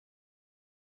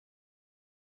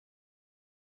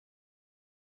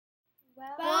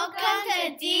Welcome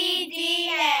to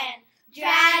DDN,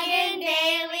 Dragon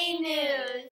Daily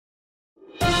News.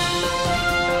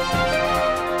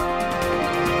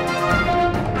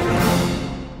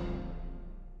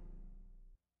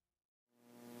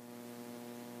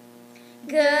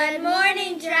 Good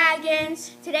morning,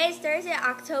 Dragons! Today is Thursday,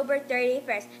 October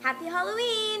 31st. Happy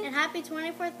Halloween! And happy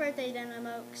 24th birthday,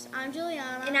 Dynamokes. I'm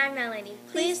Juliana. And I'm Melanie.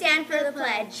 Please stand for the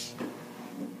pledge.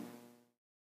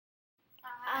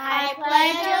 I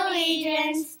pledge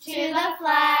allegiance to the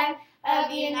flag of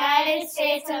the United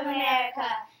States of America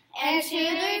and to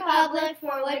the republic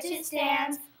for which it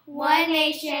stands, one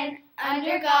nation,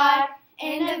 under God,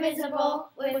 indivisible,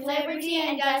 with liberty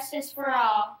and justice for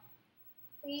all.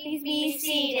 Please be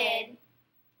seated.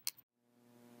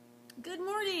 Good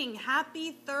morning.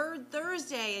 Happy third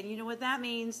Thursday. And you know what that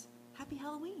means? Happy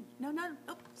Halloween.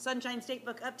 Sunshine State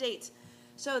Book updates.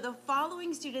 So the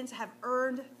following students have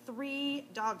earned 3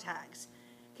 dog tags.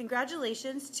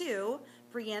 Congratulations to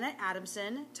Brianna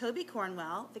Adamson, Toby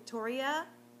Cornwell, Victoria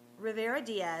Rivera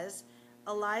Diaz,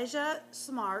 Elijah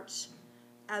Smarch,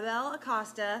 Abel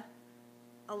Acosta,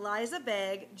 Eliza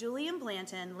Begg, Julian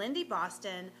Blanton, Lindy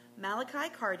Boston, Malachi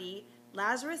Carty,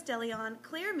 Lazarus DeLeon,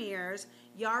 Claire Mears,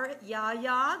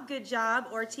 Yaya, good job,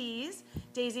 Ortiz,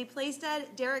 Daisy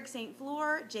Plaisted, Derek St.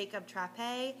 Fleur, Jacob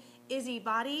Trappe, Izzy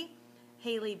Body,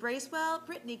 Haley Bracewell,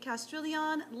 Brittany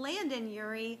Castrillion, Landon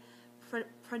Uri,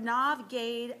 Pranav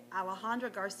Gade,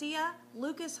 Alejandra Garcia,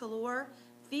 Lucas Halor,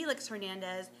 Felix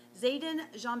Hernandez,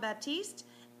 Zayden Jean-Baptiste,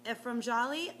 Ephraim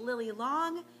Jolly, Lily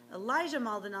Long, Elijah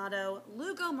Maldonado,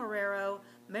 Lugo Marrero,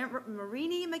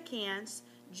 Marini McCants,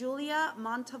 Julia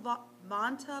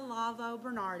Montalavo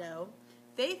Bernardo,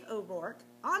 Faith O'Rourke,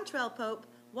 Antrell Pope,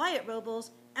 Wyatt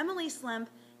Robles, Emily Slemp,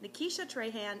 Nikisha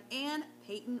Trahan, and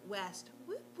Peyton West.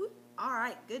 Whoop, whoop. All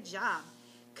right, good job.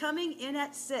 Coming in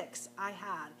at 6, I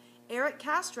had Eric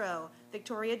Castro,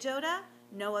 Victoria Joda,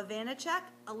 Noah Vanacek,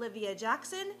 Olivia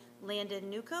Jackson, Landon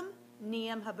Newcomb,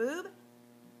 Niam Haboob,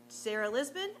 Sarah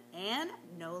Lisbon, and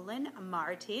Nolan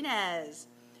Martinez.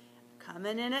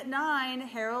 Coming in at 9,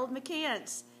 Harold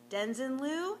McCants, Denzin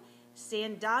Liu,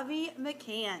 Sandavi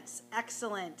McCants.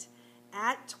 Excellent.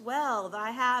 At 12,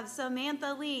 I have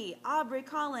Samantha Lee, Aubrey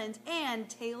Collins, and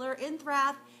Taylor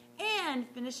Inthrath. And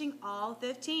finishing all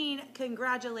 15,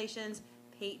 congratulations,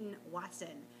 Peyton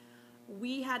Watson.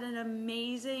 We had an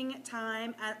amazing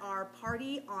time at our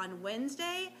party on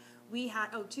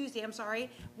Tuesday, I'm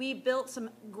sorry. We built some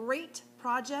great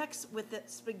projects with the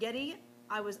spaghetti.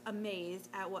 I was amazed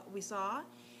at what we saw.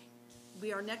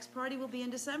 Our next party will be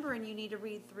in December, and you need to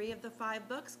read 3 of the 5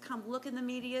 books. Come look in the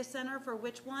Media Center for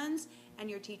which ones, and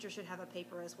your teacher should have a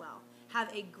paper as well.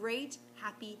 Have a great,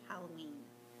 happy Halloween.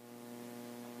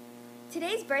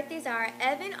 Today's birthdays are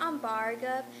Evan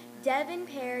Ombarga, Devin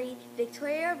Perry,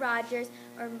 Victoria Rogers,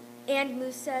 and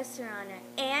Musa Serrano.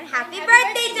 And happy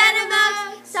birthday,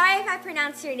 Dynamokes! Sorry if I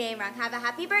pronounced your name wrong. Have a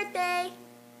happy birthday!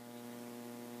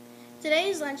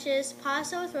 Today's lunches: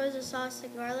 pasta with rosa sauce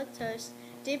and garlic toast,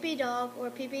 dippy dog, or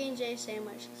PB&J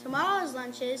sandwich. Tomorrow's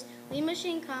lunches: lean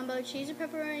machine combo, cheese and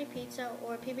pepperoni pizza,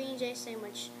 or PB&J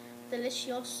sandwich.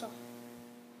 Delicioso.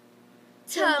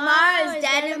 Tomorrow's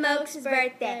Dynamokes'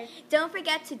 birthday. Don't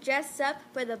forget to dress up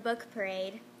for the book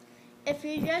parade. If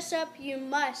you dress up, you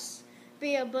must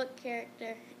be a book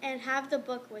character and have the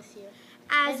book with you.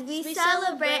 As we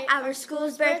celebrate our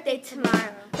school's birthday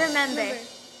tomorrow, remember,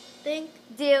 think,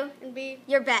 do, and be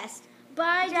your best.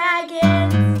 Bye,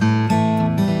 Dragons!